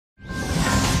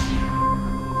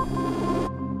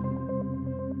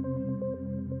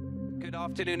Good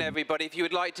afternoon, everybody. If you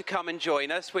would like to come and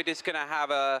join us, we're just going to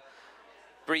have a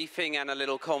briefing and a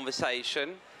little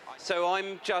conversation. So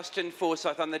I'm Justin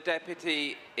Forsyth. I'm the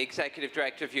Deputy Executive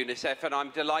Director of UNICEF, and I'm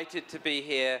delighted to be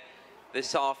here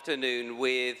this afternoon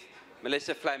with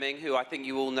Melissa Fleming, who I think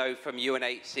you all know from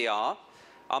UNHCR.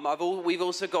 We've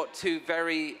also got two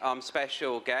very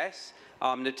special guests,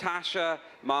 Natasha,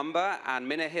 Maimba, and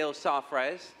Minahil,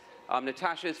 Sarfraz.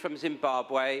 Natasha is from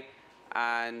Zimbabwe,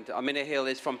 and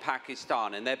Minahil is from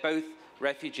Pakistan, and they're both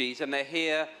refugees, and they're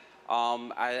here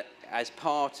as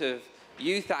part of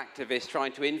youth activists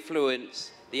trying to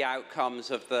influence the outcomes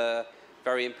of the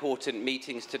very important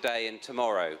meetings today and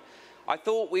tomorrow. I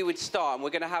thought we would start, and we're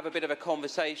going to have a bit of a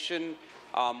conversation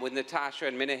with Natasha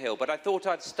and Minahil, but I thought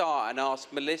I'd start and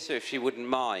ask Melissa, if she wouldn't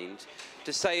mind,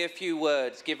 to say a few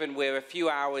words, given we're a few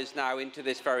hours now into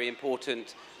this very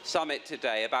important summit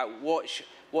today, about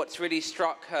what's really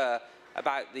struck her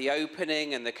about the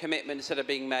opening and the commitments that are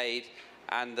being made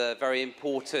and the very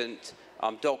important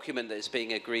document that's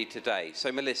being agreed today.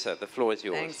 So Melissa, the floor is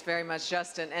yours. Thanks very much,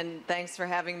 Justin, and thanks for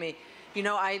having me. You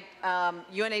know,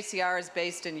 UNHCR is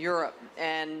based in Europe,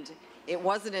 and it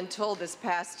wasn't until this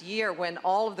past year when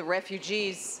all of the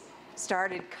refugees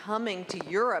started coming to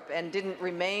Europe and didn't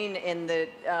remain in the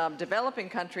developing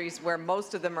countries where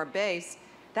most of them are based.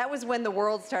 That was when the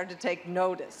world started to take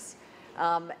notice.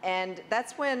 And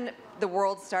that's when the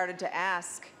world started to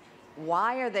ask,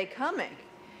 why are they coming?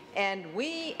 And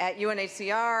we at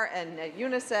UNHCR and at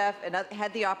UNICEF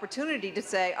had the opportunity to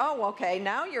say, oh, okay,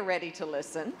 now you're ready to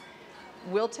listen.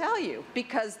 We'll tell you,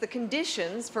 because the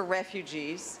conditions for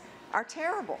refugees are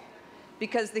terrible.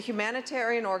 Because the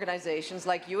humanitarian organizations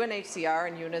like UNHCR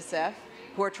and UNICEF,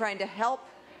 who are trying to help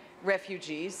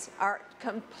refugees, are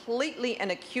completely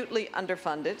and acutely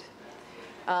underfunded.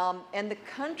 And the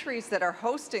countries that are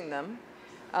hosting them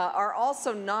are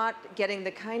also not getting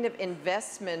the kind of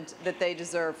investment that they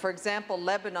deserve. For example,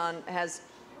 Lebanon has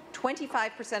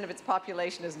 25% of its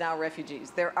population is now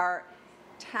refugees. There are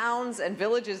towns and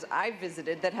villages I've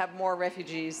visited that have more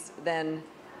refugees than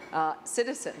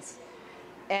citizens.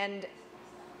 And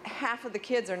half of the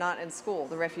kids are not in school,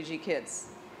 the refugee kids.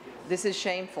 This is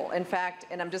shameful. In fact,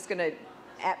 and I'm just going to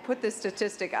put this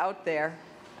statistic out there,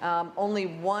 only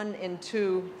 1 in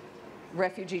 2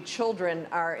 refugee children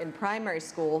are in primary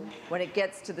school. When it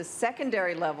gets to the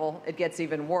secondary level, it gets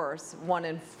even worse. 1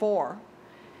 in 4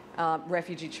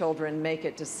 refugee children make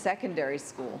it to secondary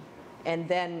school. And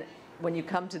then when you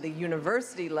come to the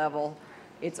university level,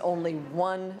 it's only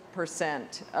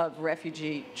 1% of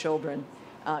refugee children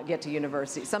get to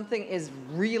university. Something is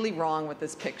really wrong with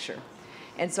this picture.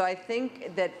 And so I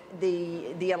think that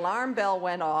the alarm bell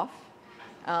went off.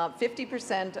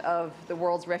 50% of the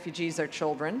world's refugees are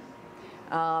children,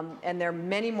 and there are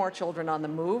many more children on the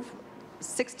move.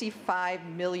 65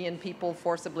 million people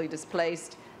forcibly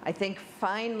displaced. I think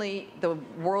finally the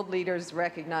world leaders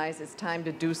recognize it's time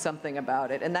to do something about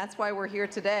it. And that's why we're here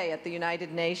today at the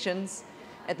United Nations,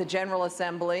 at the General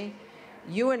Assembly.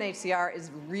 UNHCR is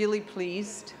really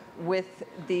pleased with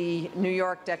the New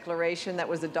York Declaration that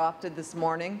was adopted this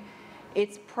morning.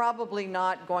 It's probably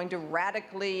not going to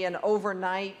radically and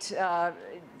overnight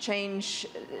change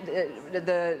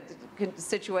the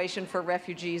situation for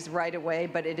refugees right away,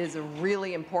 but it is a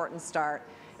really important start,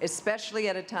 especially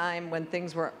at a time when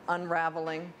things were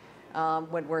unraveling,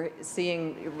 when we're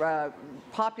seeing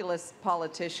populist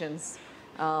politicians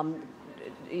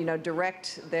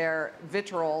direct their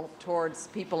vitriol towards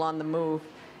people on the move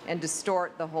and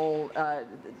distort the whole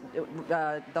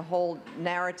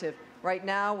narrative. Right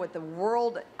now, with the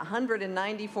world,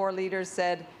 194 leaders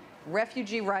said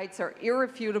refugee rights are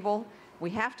irrefutable.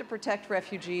 We have to protect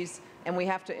refugees, and we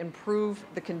have to improve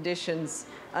the conditions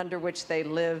under which they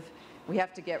live. We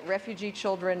have to get refugee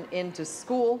children into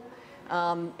school,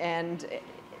 and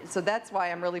so that's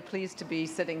why I'm really pleased to be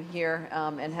sitting here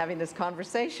and having this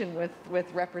conversation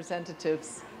with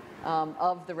representatives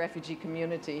of the refugee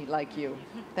community like you.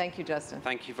 Thank you, Justin.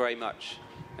 Thank you very much,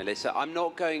 Melissa. I'm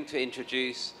not going to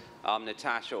introduce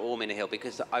Natasha or Minahil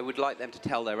because I would like them to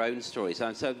tell their own stories.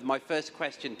 And so my first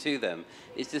question to them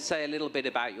is to say a little bit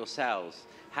about yourselves.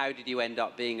 How did you end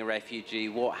up being a refugee?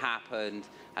 What happened?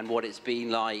 And what it's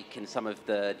been like and some of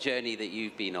the journey that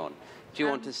you've been on. Do you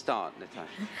want to start,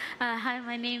 Natasha? Hi,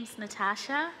 my name's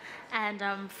Natasha, and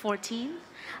I'm 14.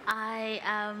 I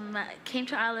came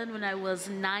to Ireland when I was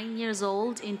 9 years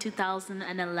old in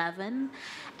 2011,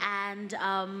 and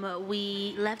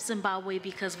we left Zimbabwe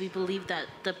because we believed that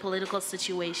the political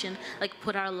situation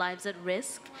put our lives at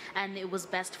risk, and it was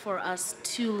best for us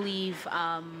to leave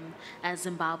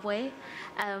Zimbabwe.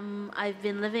 I've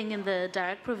been living in the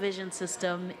direct provision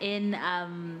system in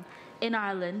in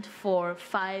Ireland for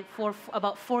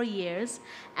about 4 years,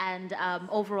 and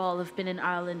overall I've been in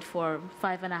Ireland for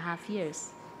 5.5 years.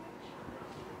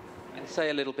 And say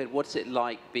a little bit, what's it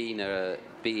like being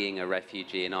a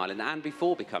refugee in Ireland, and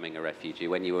before becoming a refugee,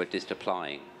 when you were just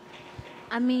applying?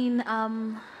 I mean,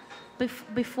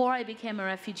 before I became a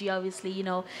refugee, obviously, you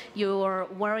know, you're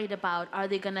worried about, are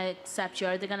they going to accept you?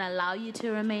 Are they going to allow you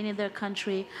to remain in their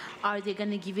country? Are they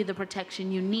going to give you the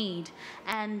protection you need?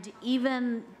 And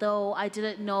even though I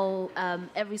didn't know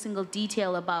every single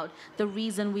detail about the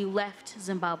reason we left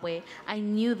Zimbabwe, I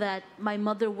knew that my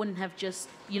mother wouldn't have just,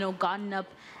 you know, gotten up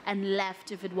and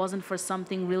left if it wasn't for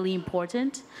something really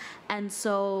important. And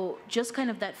so just kind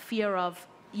of that fear of,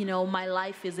 you know, my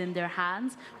life is in their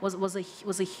hands was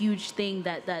a huge thing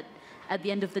that at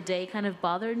the end of the day kind of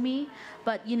bothered me.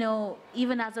 But, you know,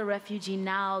 even as a refugee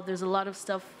now, there's a lot of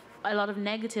stuff, a lot of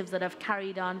negatives that I've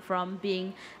carried on from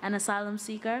being an asylum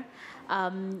seeker.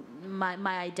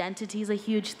 My identity is a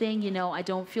huge thing. You know, I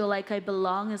don't feel like I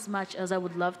belong as much as I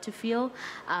would love to feel.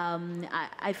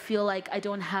 I feel like I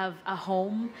don't have a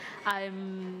home.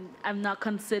 I'm not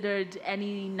considered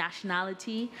any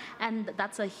nationality, and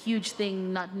that's a huge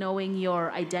thing, not knowing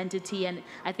your identity. And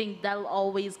I think it'll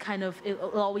always kind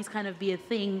of be a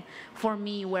thing for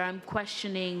me where I'm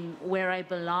questioning where I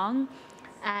belong.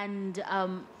 And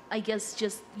I guess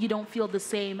just you don't feel the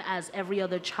same as every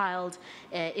other child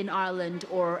in Ireland,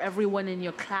 or everyone in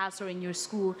your class or in your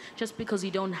school, just because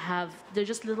you don't have, they're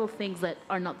just little things that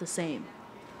are not the same.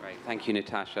 Great, thank you,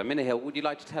 Natasha. Minahil, would you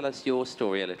like to tell us your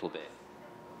story a little bit?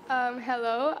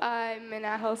 Hello, I'm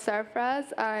Minahil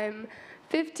Sarfraz. I'm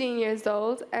 15 years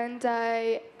old, and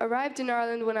I arrived in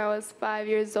Ireland when I was 5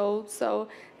 years old, so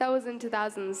that was in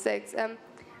 2006.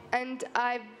 And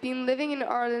I've been living in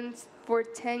Ireland for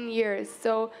 10 years.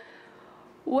 So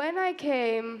when I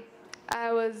came,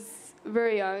 I was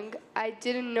very young. I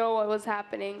didn't know what was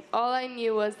happening. All I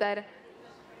knew was that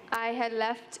I had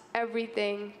left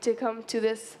everything to come to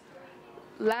this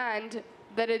land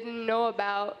that I didn't know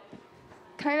about,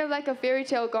 kind of like a fairy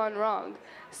tale gone wrong.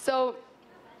 So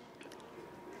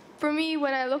for me,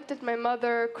 when I looked at my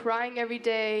mother crying every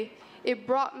day, it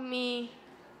brought me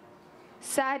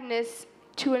sadness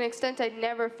to an extent I'd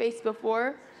never faced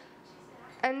before.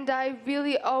 And I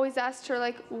really always asked her,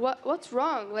 like, what's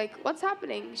wrong? Like, what's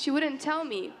happening? She wouldn't tell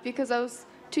me because I was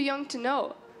too young to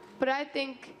know. But I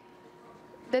think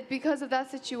that because of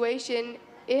that situation,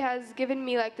 it has given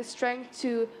me, like, the strength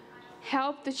to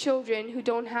help the children who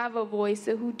don't have a voice,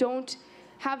 who don't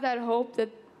have that hope, that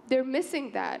they're missing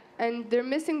that, and they're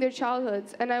missing their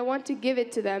childhoods. And I want to give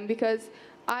it to them because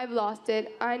I've lost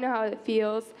it, I know how it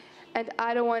feels, and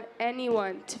I don't want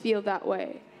anyone to feel that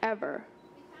way, ever.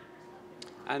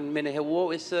 And Minahil, what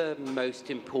was the most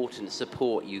important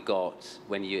support you got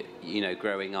when you know,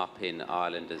 growing up in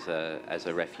Ireland as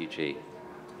a refugee?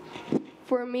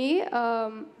 For me,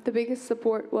 the biggest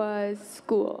support was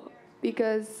school,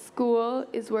 because school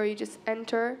is where you just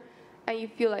enter and you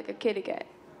feel like a kid again.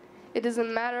 It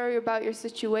doesn't matter about your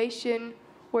situation,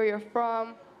 where you're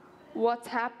from, what's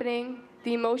happening,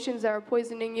 the emotions that are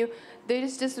poisoning you, they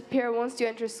just disappear once you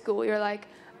enter school. You're like,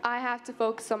 I have to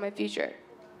focus on my future.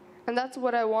 And that's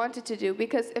what I wanted to do,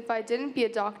 because if I didn't be a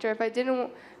doctor, if I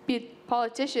didn't be a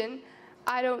politician,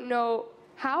 I don't know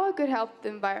how I could help the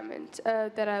environment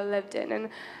that I lived in, and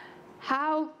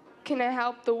how can I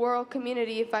help the world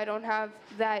community if I don't have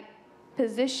that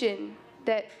position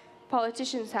that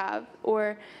politicians have,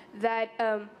 or that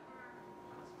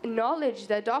knowledge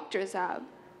that doctors have.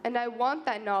 And I want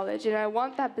that knowledge, and I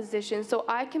want that position, so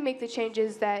I can make the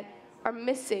changes that are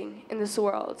missing in this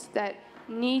world, that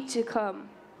need to come.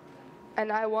 And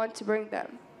I want to bring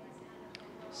them.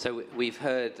 So we've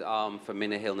heard from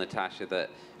Minahil, Natasha, that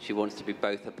she wants to be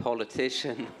both a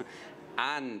politician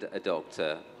and a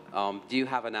doctor. Do you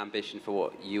have an ambition for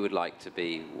what you would like to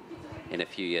be in a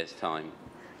few years' time?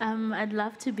 I'd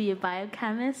love to be a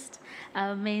biochemist,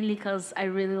 mainly because I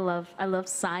love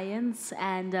science,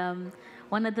 and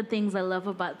one of the things I love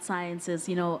about science is,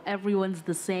 you know, everyone's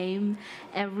the same,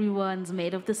 everyone's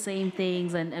made of the same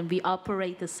things, and we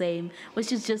operate the same,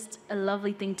 which is just a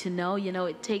lovely thing to know. You know,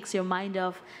 it takes your mind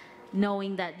off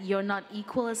knowing that you're not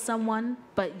equal as someone,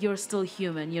 but you're still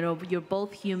human. You know, you're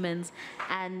both humans,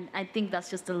 and I think that's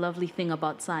just a lovely thing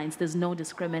about science. There's no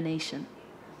discrimination.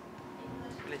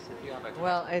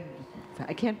 Well,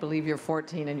 I can't believe you're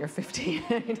 14 and you're 15.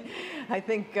 I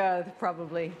think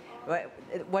probably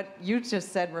what you just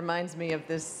said reminds me of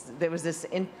this. There was this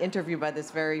interview by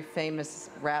this very famous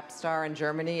rap star in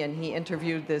Germany, and he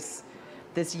interviewed this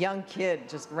young kid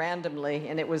just randomly,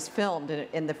 and it was filmed,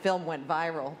 and the film went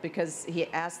viral because he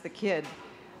asked the kid,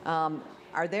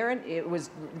 Are there, it was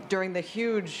during the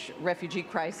huge refugee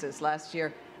crisis last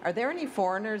year, are there any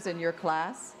foreigners in your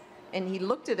class? And he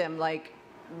looked at him like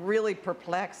really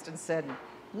perplexed and said,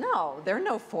 no, there are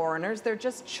no foreigners, they're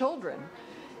just children.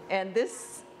 And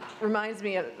this reminds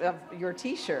me of your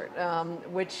t-shirt,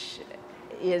 which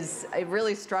is, it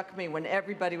really struck me when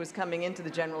everybody was coming into the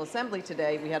General Assembly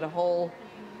today. We had a whole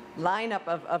lineup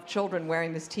of children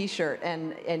wearing this t-shirt,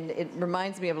 and it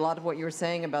reminds me of a lot of what you were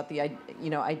saying about the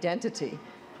identity.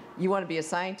 You want to be a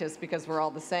scientist because we're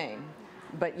all the same,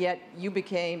 but yet you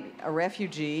became a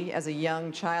refugee as a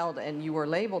young child, and you were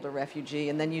labeled a refugee,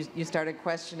 and then you started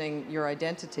questioning your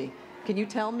identity. Can you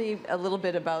tell me a little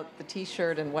bit about the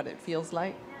t-shirt and what it feels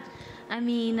like? I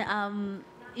mean,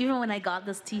 even when I got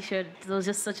this t-shirt, there was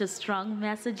just such a strong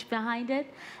message behind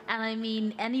it. And I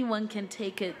mean, anyone can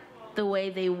take it the way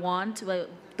they want,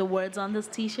 the words on this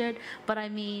t-shirt. But I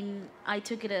mean, I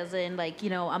took it as in, like, you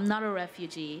know, I'm not a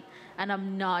refugee and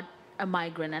I'm not a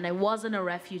migrant, and I wasn't a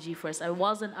refugee first. I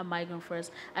wasn't a migrant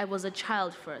first. I was a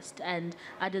child first, and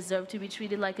I deserve to be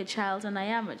treated like a child, and I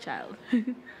am a child.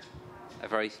 A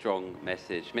very strong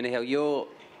message. Minahil, you're,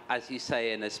 as you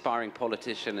say, an aspiring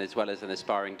politician as well as an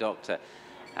aspiring doctor.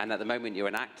 And at the moment, you're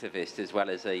an activist as well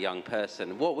as a young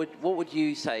person. What would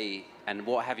you say, and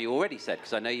what have you already said,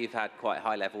 because I know you've had quite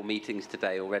high-level meetings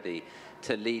today already,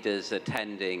 to leaders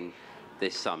attending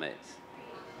this summit?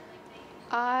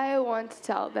 I want to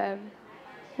tell them,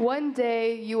 one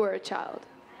day you were a child.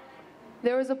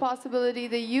 There was a possibility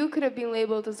that you could have been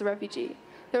labeled as a refugee.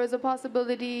 There was a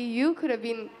possibility you could have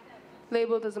been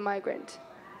labeled as a migrant.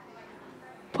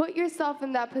 Put yourself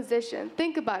in that position.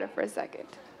 Think about it for a second.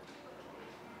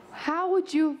 How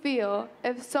would you feel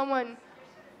if someone,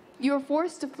 you're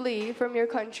forced to flee from your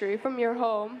country, from your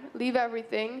home, leave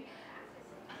everything,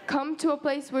 come to a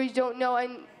place where you don't know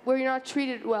and where you're not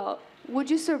treated well? Would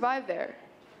you survive there?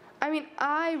 I mean,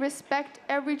 I respect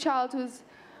every child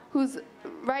who's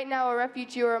right now a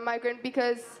refugee or a migrant,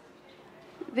 because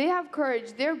they have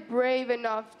courage. They're brave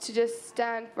enough to just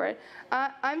stand for it.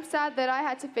 I'm sad that I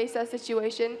had to face that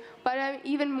situation, but I'm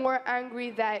even more angry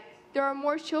that there are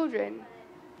more children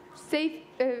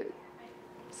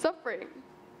suffering.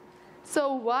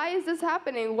 So why is this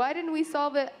happening? Why didn't we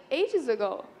solve it ages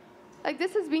ago? Like,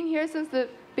 this has been here since the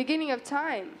beginning of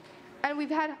time. And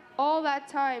we've had all that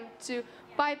time to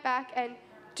fight back and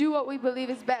do what we believe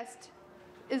is best.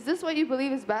 Is this what you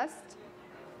believe is best?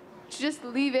 To just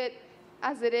leave it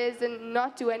as it is and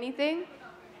not do anything?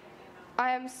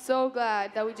 I am so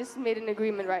glad that we just made an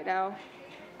agreement right now.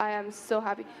 I am so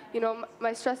happy. You know,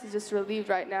 my stress is just relieved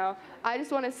right now. I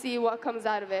just want to see what comes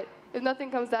out of it. If nothing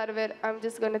comes out of it, I'm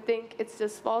just going to think it's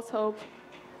just false hope,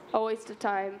 a waste of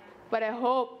time. But I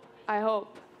hope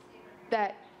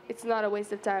that it's not a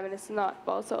waste of time and it's not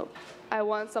false hope. I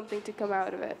want something to come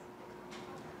out of it.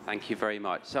 Thank you very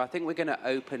much. So I think we're going to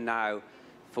open now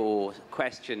for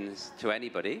questions to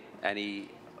anybody, any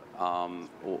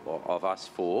of us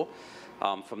four,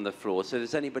 from the floor. So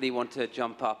does anybody want to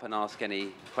jump up and ask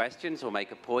any questions or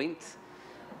make a point?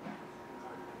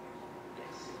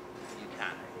 Yes, you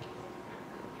can.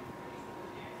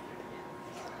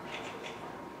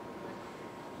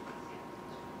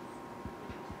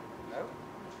 No?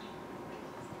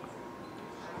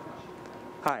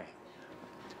 Hi.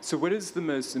 So what is the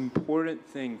most important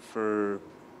thing for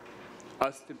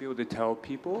us to be able to tell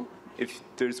people? If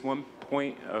there's one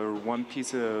point or one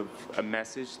piece of a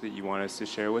message that you want us to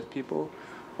share with people,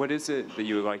 what is it that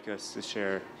you would like us to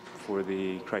share for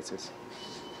the crisis?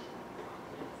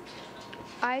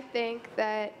 I think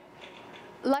that,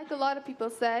 like a lot of people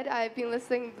said, I've been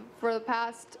listening for the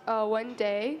past 1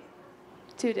 day,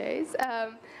 2 days.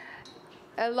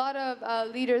 A lot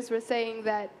of leaders were saying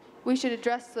that we should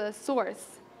address the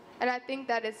source. And I think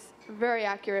that is very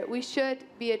accurate. We should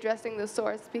be addressing the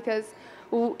source, because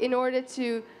in order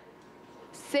to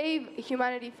save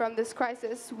humanity from this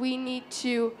crisis, we need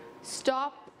to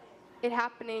stop it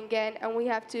happening again, and we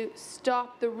have to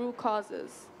stop the root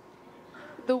causes.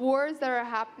 The wars that are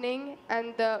happening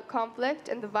and the conflict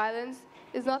and the violence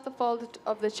is not the fault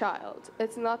of the child.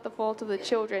 It's not the fault of the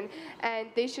children, and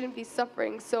they shouldn't be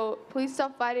suffering. So please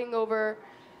stop fighting over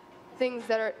things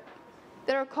that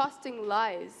are costing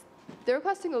lives. They're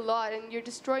costing a lot, and you're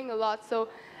destroying a lot. So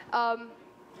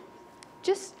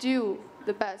just do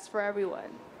the best for everyone.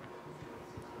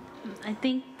 I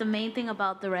think the main thing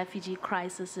about the refugee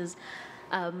crisis is,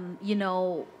 you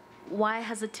know, why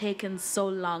has it taken so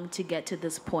long to get to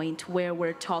this point where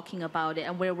we're talking about it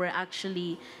and where we're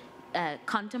actually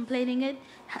contemplating it?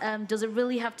 Does it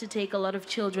really have to take a lot of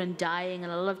children dying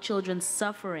and a lot of children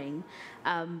suffering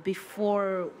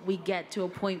before we get to a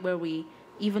point where we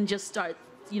even just start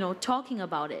talking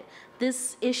about it.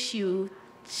 This issue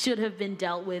should have been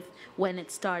dealt with when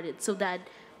it started, so that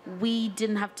we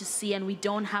didn't have to see, and we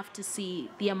don't have to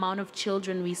see, the amount of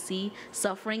children we see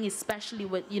suffering, especially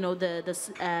with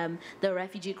the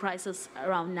refugee crisis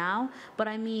around now. But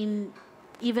I mean,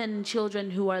 even children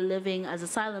who are living as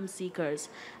asylum seekers,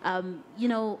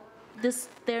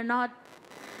 they're not.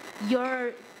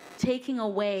 You're taking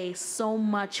away so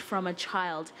much from a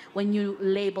child when you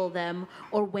label them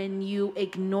or when you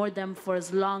ignore them for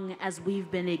as long as we've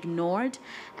been ignored.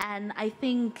 And I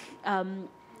think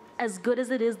as good as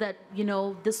it is that,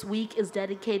 this week is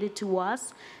dedicated to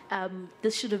us,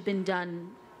 this should have been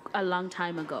done a long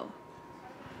time ago.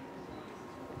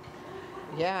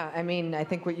 Yeah, I mean, I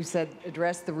think what you said,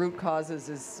 address the root causes,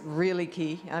 is really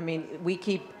key. I mean, we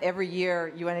keep, every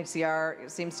year, UNHCR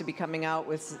seems to be coming out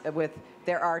with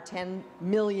there are 10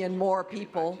 million more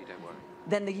people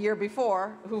than the year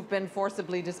before who've been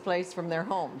forcibly displaced from their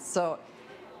homes. So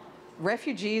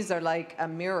refugees are like a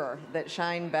mirror that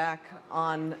shine back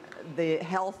on the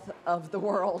health of the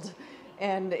world.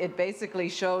 And it basically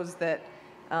shows that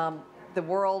the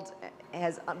world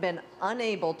has been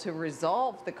unable to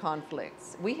resolve the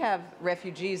conflicts. We have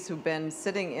refugees who've been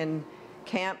sitting in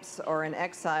camps or in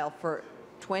exile for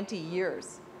 20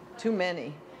 years, too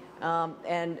many.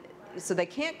 And so they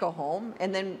can't go home,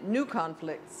 and then new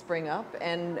conflicts spring up,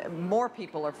 and more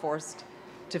people are forced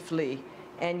to flee.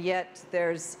 And yet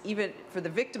there's, even for the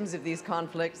victims of these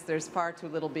conflicts, there's far too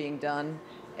little being done,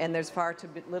 and there's far too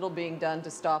little being done to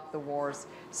stop the wars.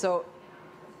 So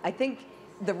I think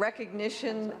the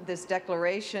recognition, this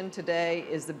declaration today,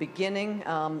 is the beginning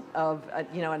of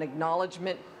an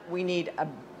acknowledgement. We need a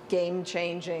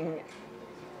game-changing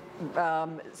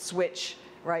switch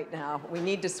right now. We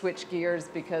need to switch gears,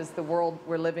 because the world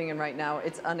we're living in right now,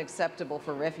 it's unacceptable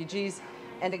for refugees,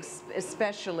 and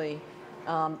especially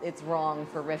it's wrong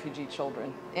for refugee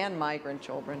children and migrant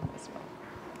children as well.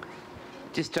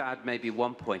 Just to add maybe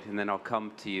one point, and then I'll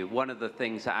come to you. One of the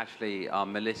things that actually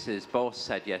Melissa's boss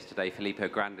said yesterday, Filippo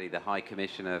Grandi, the High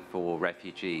Commissioner for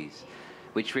Refugees,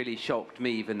 which really shocked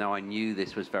me, even though I knew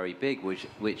this was very big,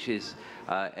 which is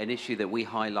an issue that we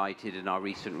highlighted in our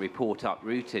recent report,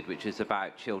 Uprooted, which is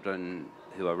about children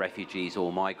who are refugees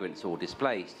or migrants or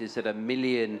displaced, is that 1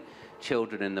 million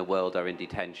children in the world are in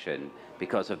detention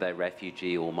because of their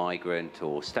refugee or migrant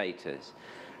or status.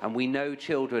 And we know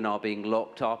children are being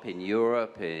locked up in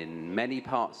Europe, in many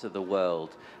parts of the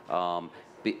world,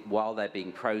 while they're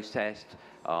being processed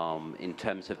in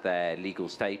terms of their legal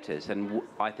status. And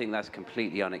I think that's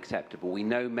completely unacceptable. We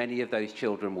know many of those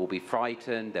children will be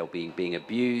frightened, they'll be being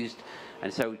abused,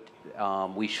 and so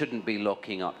we shouldn't be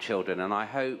locking up children. And I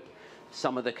hope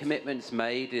some of the commitments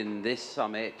made in this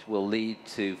summit will lead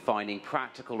to finding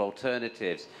practical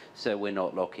alternatives, so we're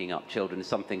not locking up children,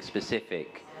 something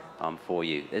specific for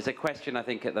you. There's a question, I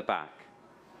think, at the back.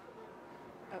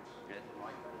 Oh.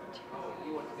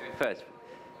 You want to go first?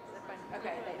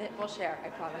 Okay, we'll share, I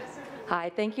promise.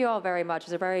 Hi, thank you all very much.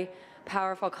 Those are very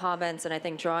powerful comments, and I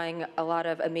think drawing a lot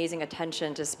of amazing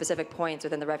attention to specific points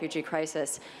within the refugee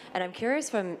crisis. And I'm curious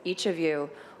from each of you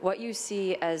what you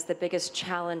see as the biggest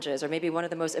challenges, or maybe one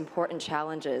of the most important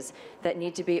challenges that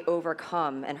need to be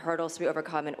overcome and hurdles to be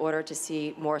overcome in order to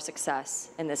see more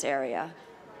success in this area.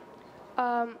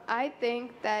 I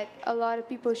think that a lot of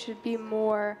people should be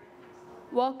more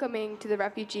welcoming to the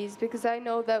refugees, because I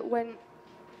know that when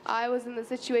I was in the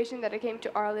situation that I came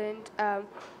to Ireland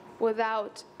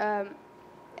without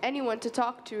anyone to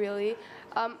talk to, really,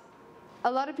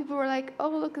 a lot of people were like, oh,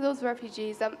 look at those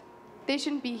refugees. They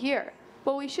shouldn't be here.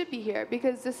 But we should be here,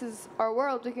 because this is our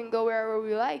world. We can go wherever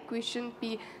we like. We shouldn't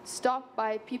be stopped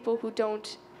by people who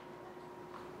don't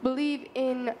believe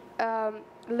in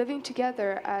living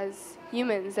together as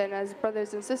humans and as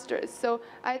brothers and sisters. So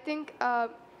I think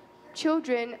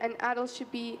children and adults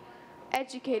should be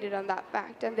educated on that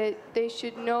fact, and they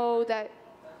should know that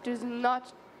there's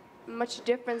not much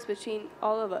difference between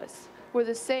all of us. We're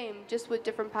the same, just with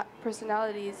different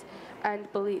personalities and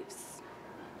beliefs.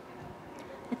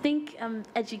 I think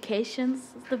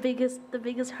education's the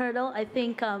biggest hurdle. I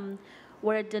think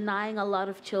we're denying a lot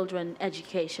of children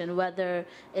education, whether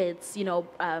it's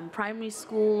primary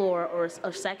school or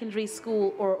secondary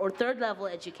school or third level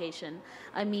education.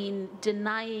 I mean,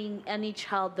 denying any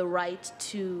child the right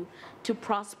to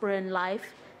prosper in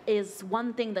life is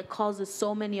one thing that causes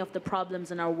so many of the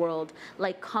problems in our world,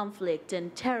 like conflict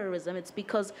and terrorism. It's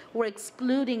because we're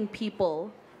excluding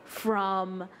people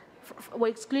from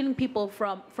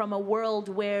a world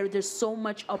where there's so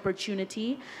much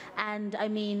opportunity. And I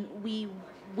mean,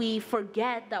 we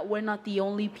forget that we're not the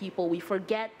only people. We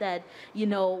forget that,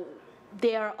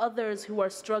 there are others who are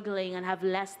struggling and have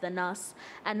less than us,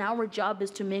 and our job is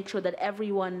to make sure that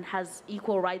everyone has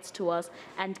equal rights to us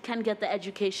and can get the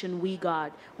education we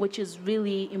got, which is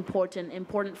really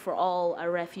important for all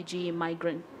our refugee and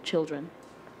migrant children.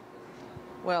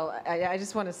 Well, I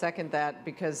just want to second that,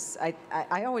 because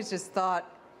I always just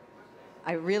thought,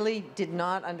 I really did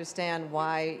not understand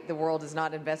why the world is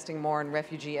not investing more in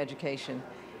refugee education.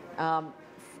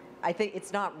 I think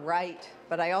it's not right,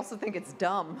 but I also think it's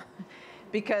dumb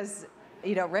because,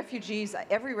 you know, refugees,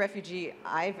 every refugee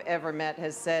I've ever met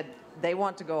has said they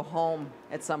want to go home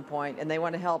at some point and they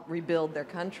want to help rebuild their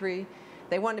country.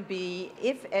 They want to be,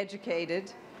 if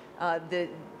educated,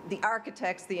 the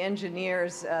architects, the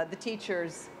engineers, the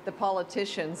teachers, the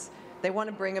politicians, they want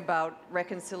to bring about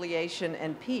reconciliation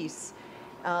and peace.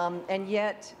 And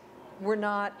yet, we're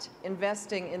not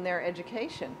investing in their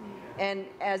education. And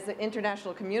as the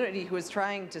international community who is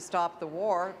trying to stop the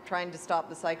war, trying to stop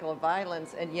the cycle of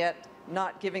violence, and yet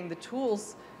not giving the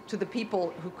tools to the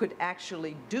people who could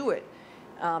actually do it,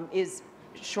 is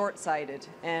short-sighted.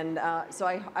 And so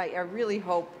I really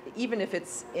hope, even if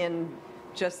it's in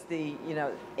just the, you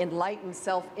know, enlightened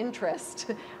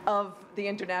self-interest of the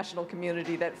international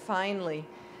community, that finally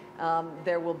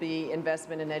there will be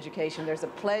investment in education. There's a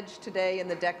pledge today in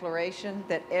the declaration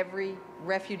that every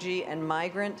refugee and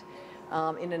migrant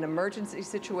in an emergency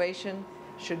situation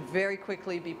should very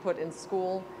quickly be put in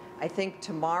school. I think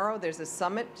tomorrow there's a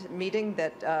summit meeting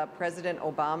that President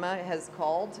Obama has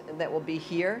called that will be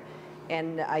here.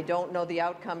 And I don't know the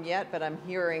outcome yet, but I'm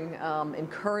hearing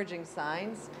encouraging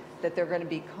signs that there are going to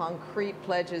be concrete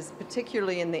pledges,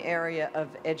 particularly in the area of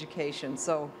education.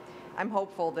 So I'm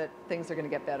hopeful that things are going to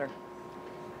get better.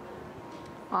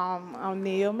 I'm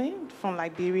Naomi from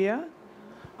Liberia.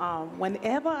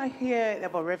 Whenever I hear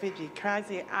about refugee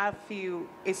crisis, I feel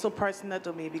it's so personal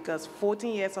to me because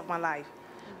 14 years of my life,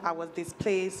 I was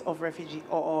displaced of refugee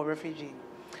or refugee.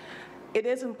 It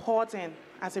is important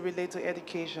as it relates to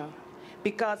education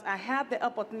because I had the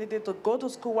opportunity to go to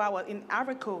school while I was in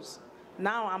Ivory Coast.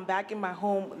 Now I'm back in my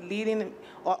home leading an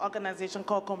organization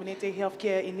called Community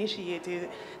Healthcare Initiative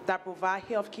that provide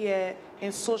healthcare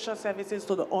and social services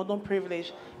to the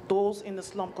underprivileged, those in the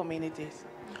slum communities.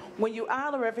 When you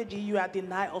are a refugee, you are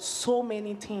denied of so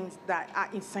many things that are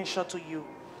essential to you.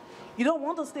 You don't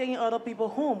want to stay in other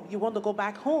people's home. You want to go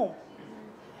back home.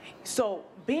 So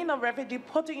being a refugee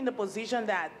puts you in the position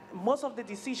that most of the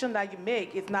decision that you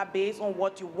make is not based on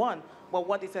what you want, but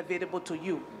what is available to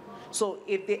you. So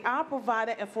if they are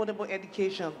provided affordable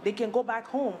education, they can go back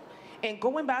home. And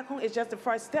going back home is just the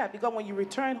first step, because when you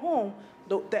return home,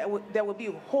 there will be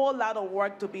a whole lot of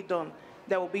work to be done.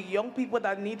 There will be young people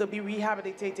that need to be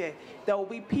rehabilitated. There will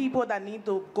be people that need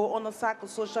to go on a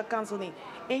psychosocial counseling.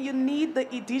 And you need the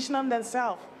additional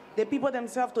themselves, the people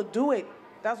themselves to do it.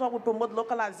 That's why we promote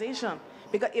localization.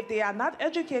 Because if they are not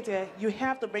educated, you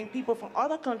have to bring people from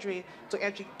other countries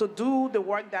to do the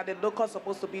work that the locals are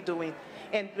supposed to be doing.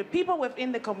 And the people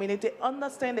within the community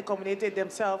understand the community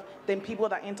themselves than people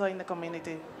that enter in the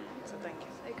community. So thank you.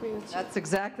 I agree with you. That's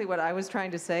exactly what I was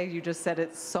trying to say. You just said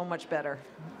it so much better.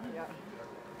 Would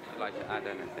you like to add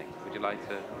anything? Would you like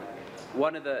to?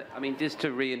 One of the, I mean, just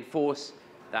to reinforce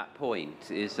that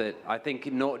point is that I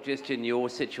think not just in your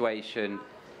situation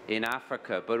in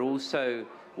Africa, but also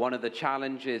one of the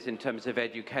challenges in terms of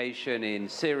education in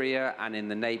Syria and in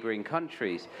the neighboring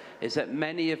countries is that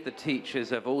many of the teachers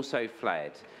have also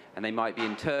fled, and they might be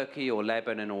in Turkey or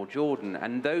Lebanon or Jordan,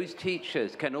 and those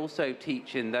teachers can also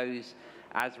teach in those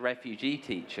as refugee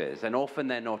teachers, and often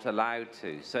they're not allowed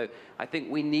to. So I think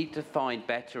we need to find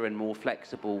better and more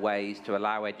flexible ways to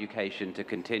allow education to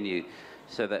continue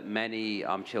so that many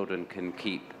children can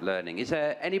keep learning. Is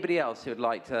there anybody else who would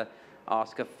like to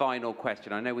ask a final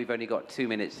question? I know we've only got 2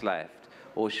 minutes left,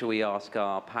 or shall we ask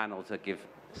our panel to give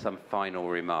some final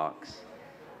remarks?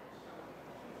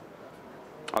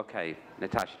 Okay,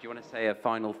 Natasha, do you want to say a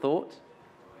final thought?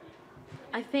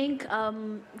 I think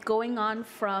going on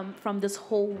from this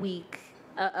whole week,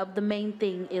 the main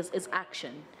thing is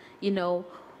action. You know,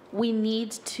 we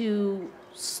need to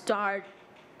start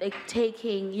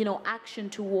taking, you know, action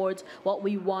towards what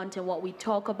we want and what we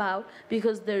talk about,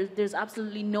 because there's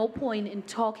absolutely no point in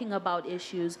talking about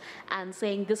issues and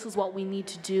saying this is what we need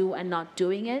to do and not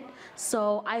doing it.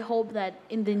 So I hope that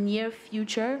in the near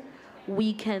future,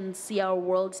 we can see our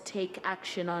world take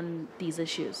action on these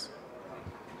issues.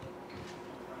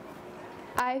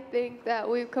 I think that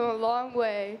we've come a long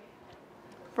way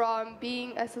from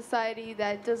being a society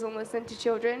that doesn't listen to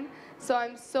children. So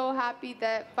I'm so happy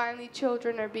that finally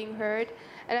children are being heard.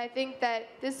 And I think that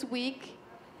this week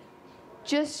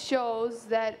just shows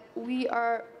that we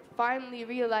are finally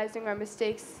realizing our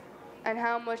mistakes and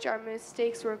how much our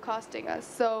mistakes were costing us.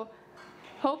 So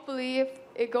hopefully, if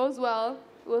it goes well,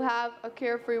 we'll have a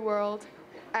carefree world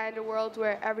and a world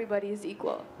where everybody is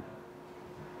equal.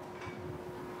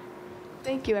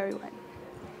 Thank you, everyone.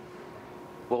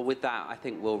 Well, with that, I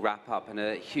think we'll wrap up. And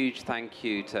a huge thank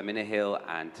you to Minahil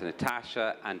and to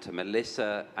Natasha and to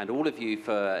Melissa and all of you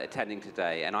for attending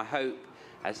today. And I hope,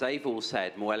 as they've all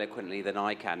said more eloquently than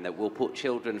I can, that we'll put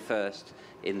children first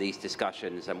in these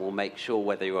discussions, and we'll make sure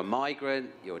whether you're a migrant,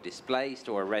 you're displaced,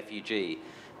 or a refugee,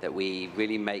 that we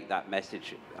really make that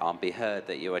message be heard,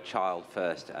 that you're a child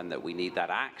first and that we need that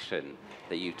action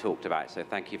that you talked about. So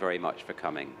thank you very much for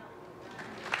coming.